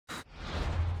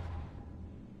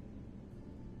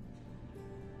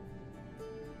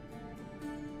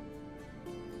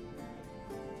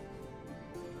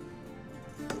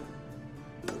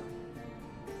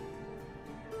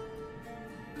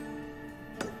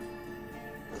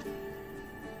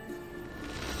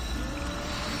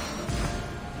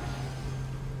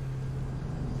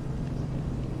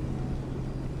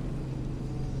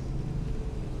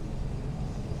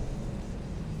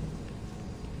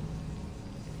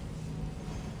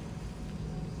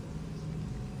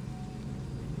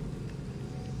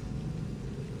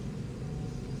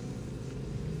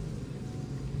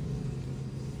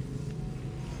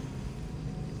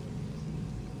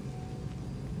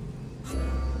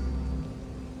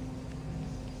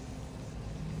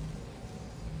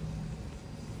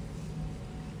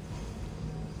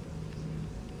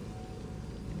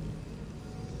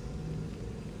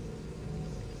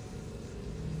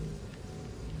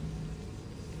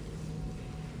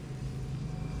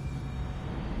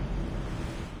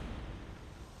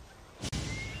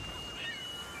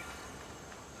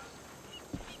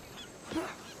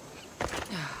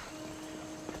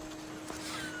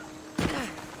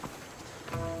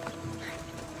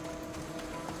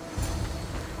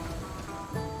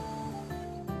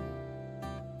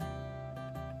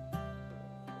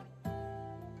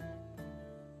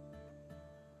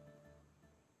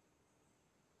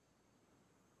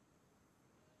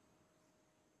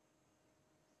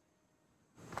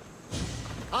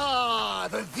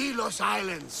the Delos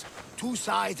Islands. Two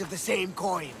sides of the same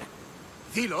coin.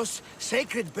 Delos,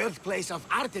 sacred birthplace of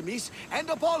Artemis and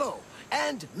Apollo.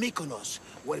 And Mykonos,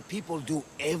 where people do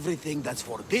everything that's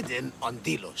forbidden on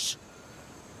Delos.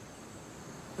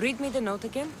 Read me the note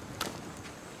again.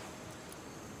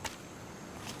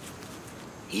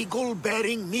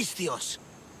 Eagle-bearing Mystios.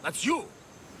 That's you.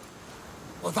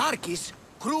 Otharkis,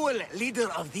 cruel leader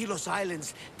of Delos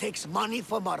Islands, takes money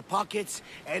from our pockets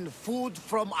and food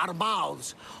from our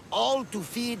mouths, all to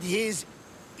feed his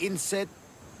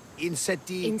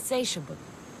Insatiable.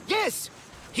 Yes!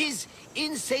 His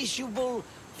insatiable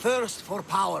thirst for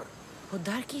power.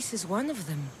 Odarkis is one of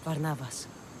them, Varnavas.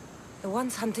 The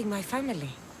ones hunting my family.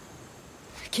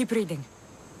 Keep reading.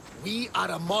 We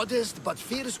are a modest but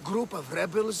fierce group of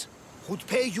rebels who'd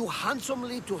pay you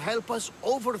handsomely to help us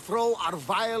overthrow our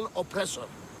vile oppressor.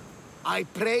 I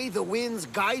pray the winds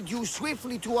guide you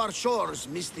swiftly to our shores,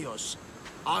 Mystios.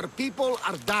 Our people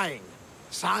are dying.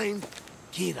 Signed,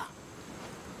 Kira.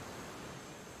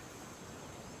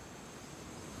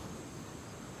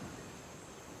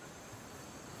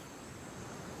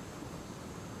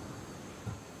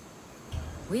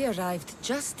 We arrived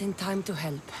just in time to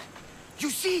help. You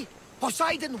see,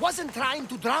 Poseidon wasn't trying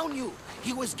to drown you.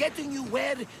 He was getting you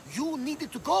where you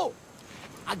needed to go.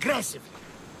 Aggressive.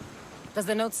 Does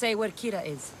the note say where Kira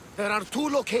is? There are two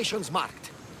locations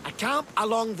marked. A camp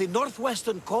along the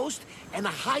northwestern coast and a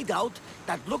hideout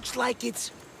that looks like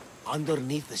it's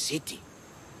underneath the city.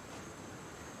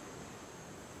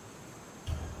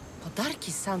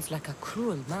 Podarkis sounds like a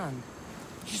cruel man.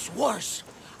 He's worse.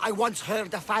 I once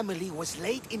heard a family was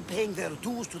late in paying their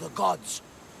dues to the gods.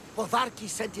 Podarkis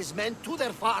sent his men to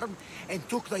their farm and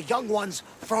took the young ones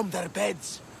from their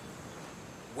beds.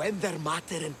 When their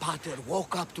mater and pater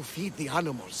woke up to feed the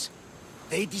animals,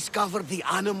 they discovered the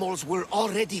animals were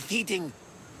already feeding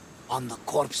on the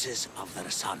corpses of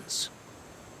their sons.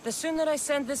 The sooner I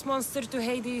send this monster to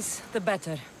Hades, the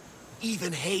better.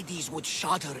 Even Hades would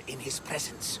shudder in his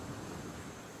presence.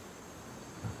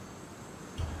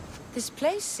 This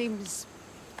place seems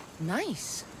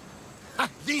nice.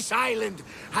 This island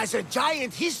has a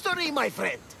giant history, my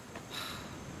friend.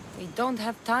 We don't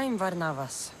have time,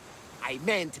 Varnavas. I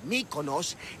meant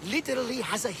Mykonos literally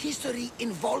has a history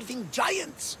involving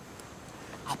giants.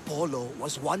 Apollo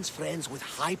was once friends with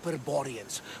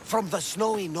Hyperboreans from the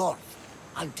snowy north.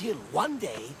 Until one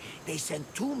day, they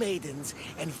sent 2 maidens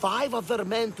and 5 of their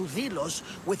men to Delos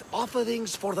with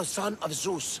offerings for the son of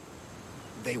Zeus.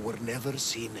 They were never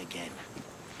seen again.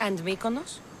 And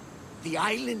Mykonos? The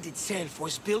island itself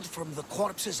was built from the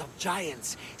corpses of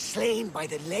giants slain by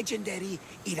the legendary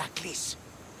Iraklis.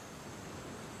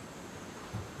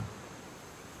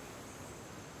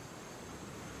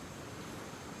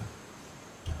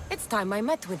 It's time I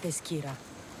met with this Kira.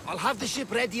 I'll have the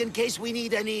ship ready in case we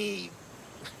need any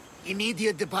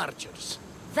immediate departures.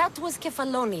 That was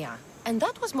Kefalonia, and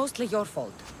that was mostly your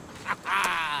fault. Ha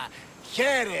ha!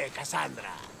 Here,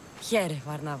 Cassandra. Here,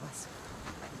 Varnavas.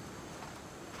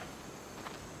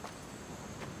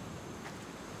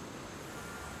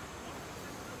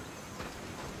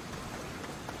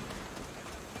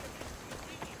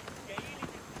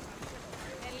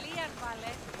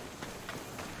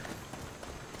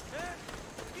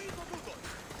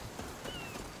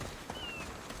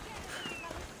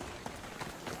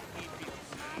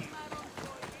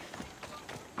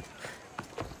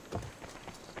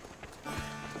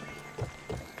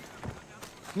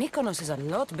 Mykonos is a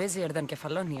lot busier than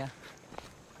Kefalonia.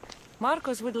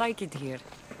 Marcos would like it here.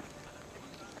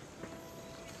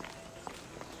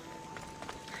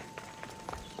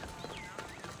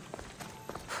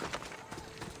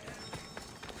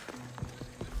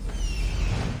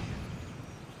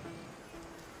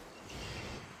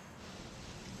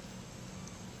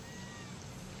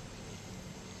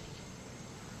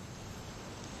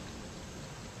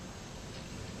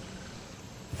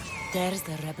 There's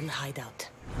the rebel hideout.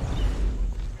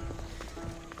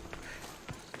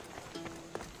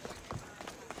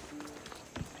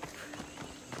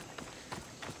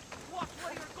 Watch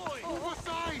where you're going! Move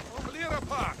aside! Clear a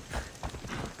path!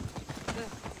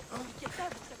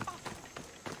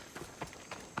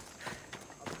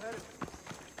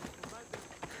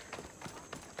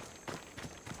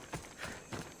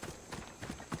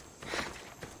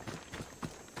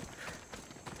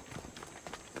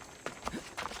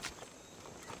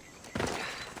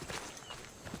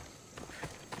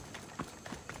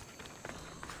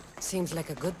 Seems like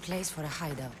a good place for a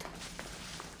hideout.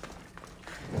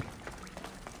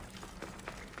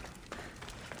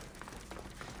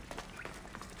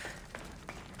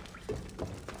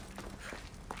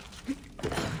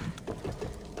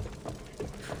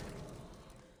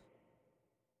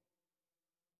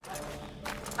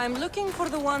 I'm looking for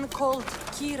the one called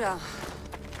Kira.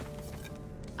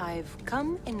 I've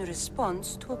come in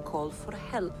response to a call for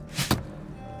help.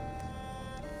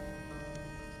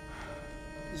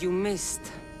 You missed.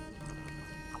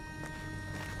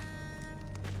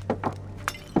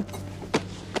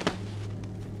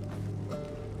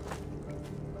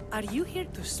 Are you here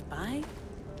to spy,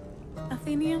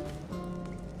 Athenian?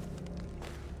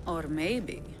 Or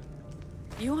maybe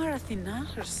you are Athena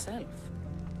herself,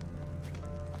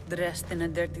 dressed in a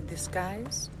dirty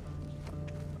disguise?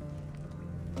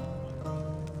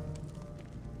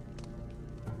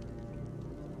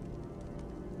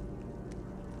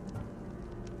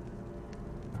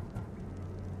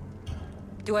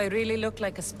 Do I really look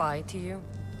like a spy to you?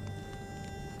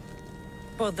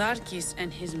 Podarkis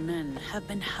and his men have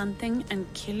been hunting and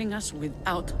killing us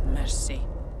without mercy.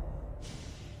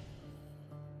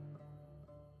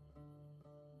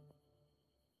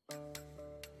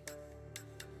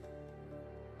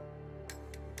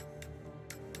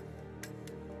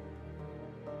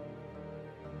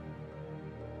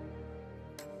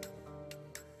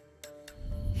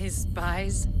 His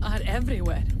spies are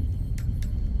everywhere.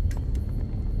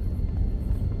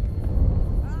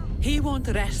 He won't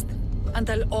rest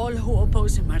until all who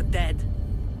oppose him are dead.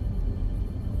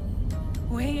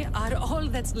 We are all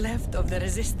that's left of the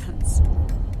resistance.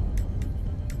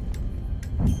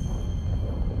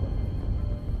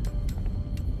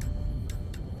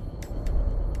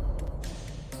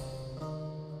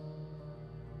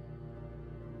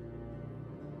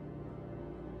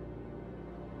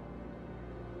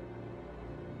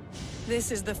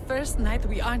 This is the first night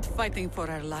we aren't fighting for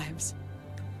our lives.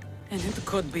 And it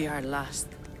could be our last.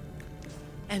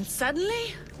 And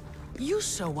suddenly, you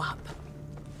show up.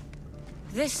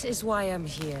 This is why I'm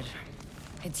here.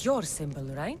 It's your symbol,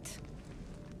 right?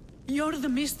 You're the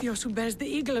Mystios who bears the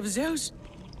eagle of Zeus?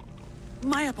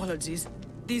 My apologies.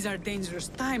 These are dangerous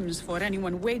times for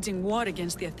anyone waging war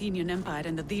against the Athenian Empire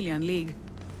and the Delian League.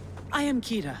 I am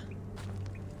Kira.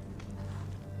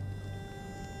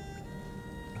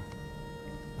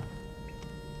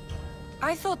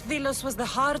 I thought Delos was the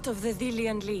heart of the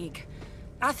Delian League.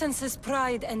 Athens'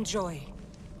 pride and joy.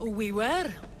 We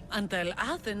were, until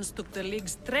Athens took the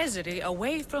League's treasury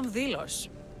away from Delos.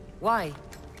 Why?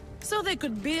 So they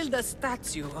could build a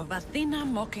statue of Athena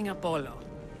mocking Apollo.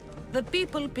 The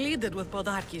people pleaded with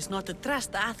Podarkis not to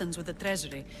trust Athens with the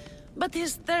treasury, but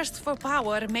his thirst for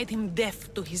power made him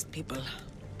deaf to his people.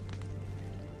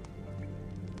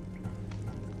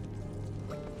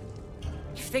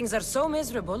 If things are so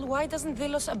miserable, why doesn't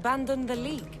Delos abandon the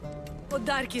League?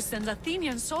 Podarkis sends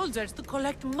Athenian soldiers to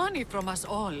collect money from us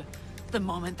all. The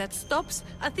moment that stops,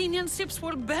 Athenian ships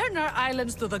will burn our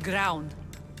islands to the ground.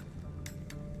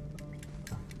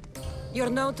 Your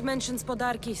note mentions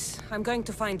Podarkis. I'm going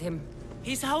to find him.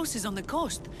 His house is on the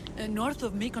coast, north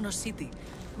of Mykonos city.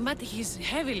 But he's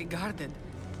heavily guarded.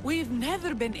 We've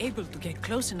never been able to get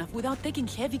close enough without taking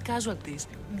heavy casualties.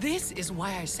 This is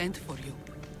why I sent for you.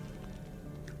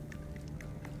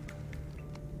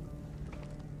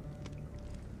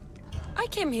 I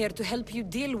came here to help you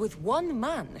deal with one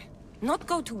man, not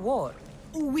go to war.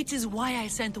 Which is why I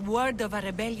sent word of a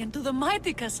rebellion to the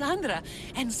mighty Cassandra,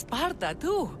 and Sparta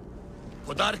too.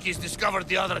 Podarkis discovered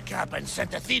the other camp and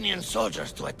sent Athenian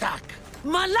soldiers to attack.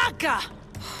 Malaka!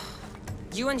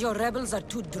 You and your rebels are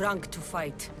too drunk to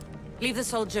fight. Leave the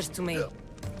soldiers to me.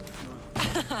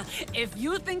 If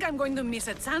you think I'm going to miss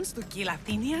a chance to kill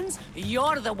Athenians,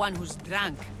 you're the one who's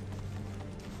drunk.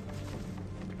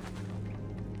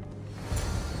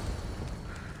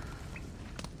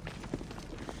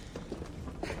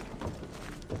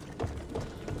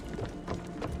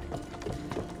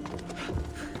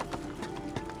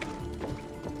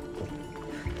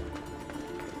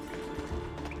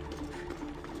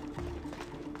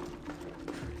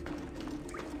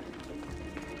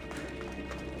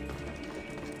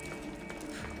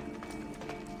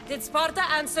 Did Sparta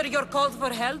answer your call for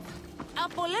help? A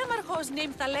polemarchos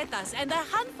named Thaletas and a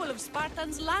handful of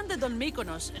Spartans landed on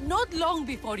Mykonos not long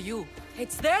before you.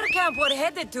 It's their camp we're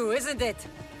headed to, isn't it?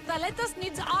 Thaletas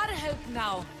needs our help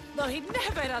now, though he'd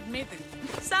never admit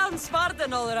it. Sounds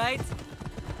Spartan, all right.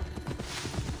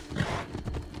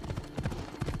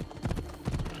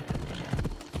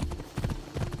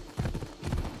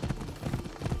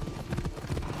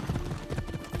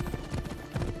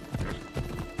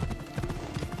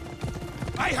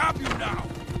 I have you now!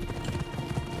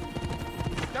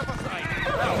 Step aside!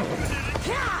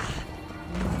 Now.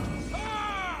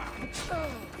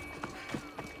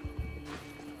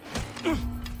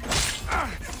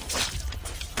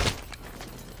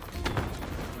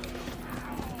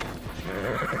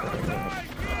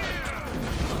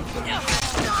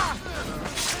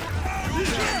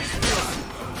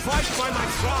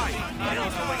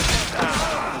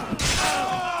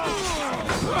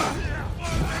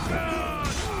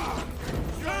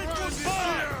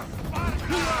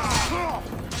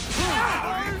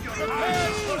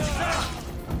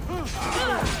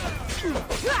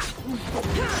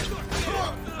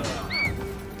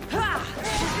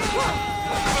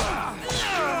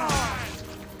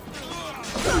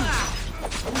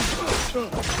 Now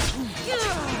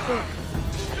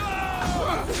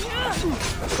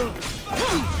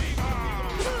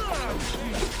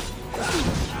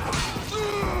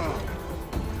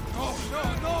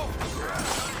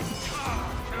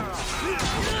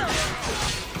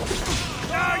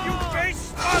you face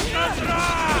Spartan's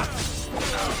wrath!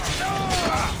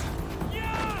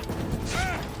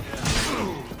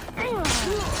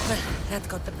 That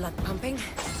got the blood pumping.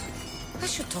 I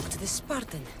should talk to this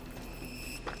Spartan.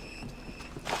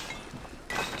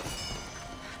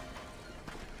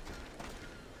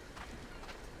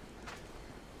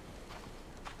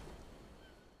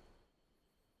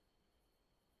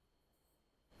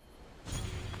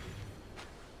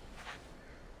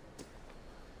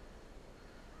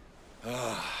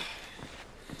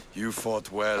 You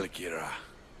fought well, Kira.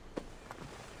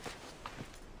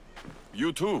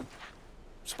 You too,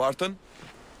 Spartan?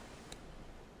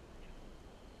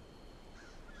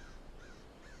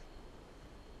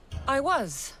 I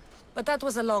was, but that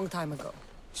was a long time ago.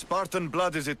 Spartan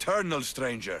blood is eternal,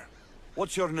 stranger.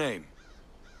 What's your name?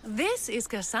 This is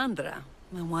Cassandra,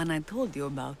 the one I told you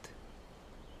about.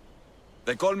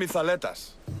 They call me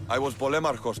Thaletas. I was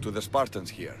Polemarchos to the Spartans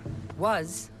here.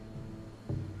 Was?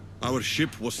 Our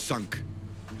ship was sunk.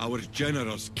 Our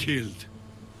generals killed.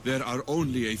 There are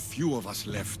only a few of us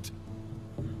left.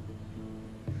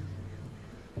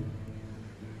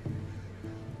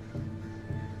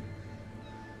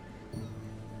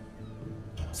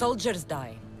 Soldiers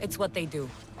die. It's what they do.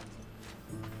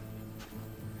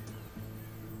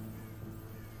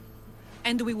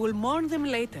 And we will mourn them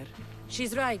later.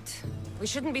 She's right. We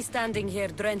shouldn't be standing here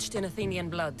drenched in Athenian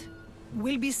blood.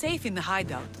 We'll be safe in the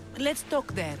hideout. Let's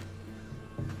talk there.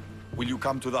 Will you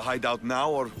come to the hideout now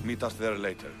or meet us there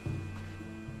later?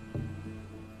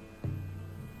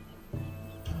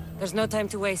 There's no time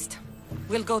to waste.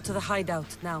 We'll go to the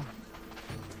hideout now.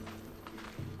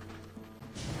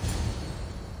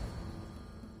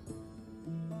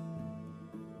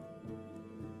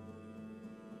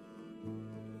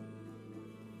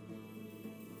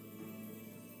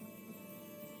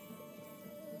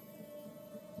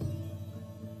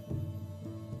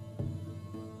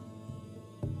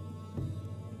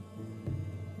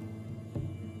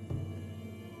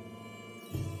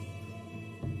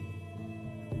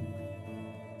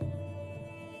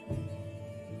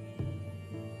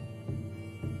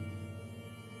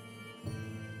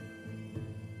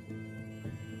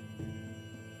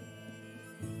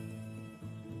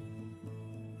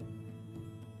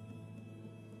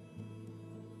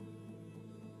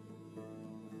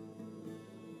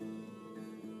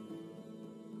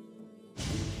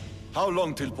 How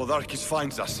long till Podarkis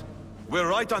finds us? We're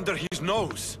right under his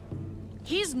nose.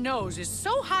 His nose is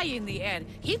so high in the air,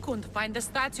 he couldn't find the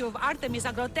statue of Artemis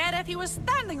Agrotera if he was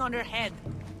standing on her head.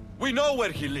 We know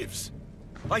where he lives.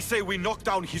 I say we knock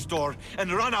down his door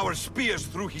and run our spears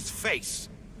through his face.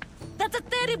 That's a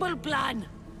terrible plan.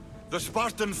 The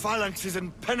Spartan phalanx is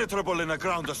impenetrable in a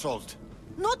ground assault.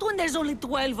 Not when there's only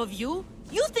 12 of you.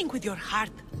 You think with your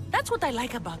heart. That's what I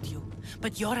like about you.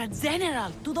 But you're a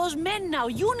general. To those men now,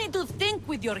 you need to think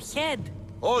with your head.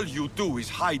 All you do is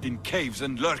hide in caves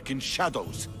and lurk in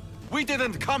shadows. We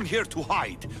didn't come here to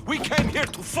hide. We came here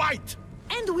to fight!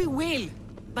 And we will.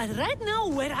 But right now,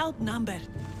 we're outnumbered.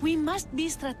 We must be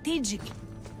strategic.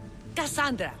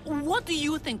 Cassandra, what do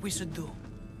you think we should do?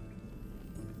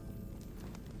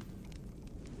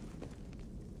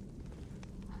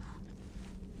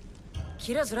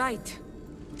 Kira's right.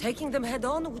 Taking them head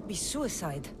on would be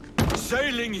suicide.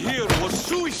 Sailing here was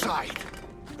suicide!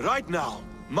 Right now,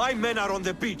 my men are on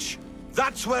the beach.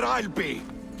 That's where I'll be.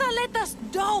 Let us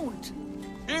don't!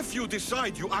 If you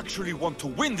decide you actually want to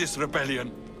win this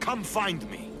rebellion, come find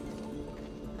me.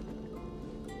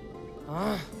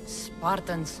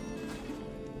 Spartans.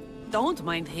 Don't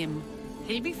mind him.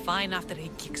 He'll be fine after he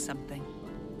kicks something.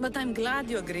 But I'm glad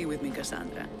you agree with me,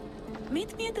 Cassandra.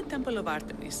 Meet me at the Temple of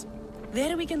Artemis.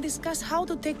 There we can discuss how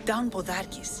to take down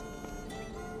Podarkis.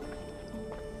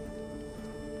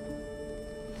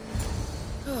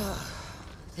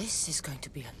 This is going to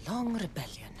be a long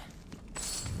rebellion.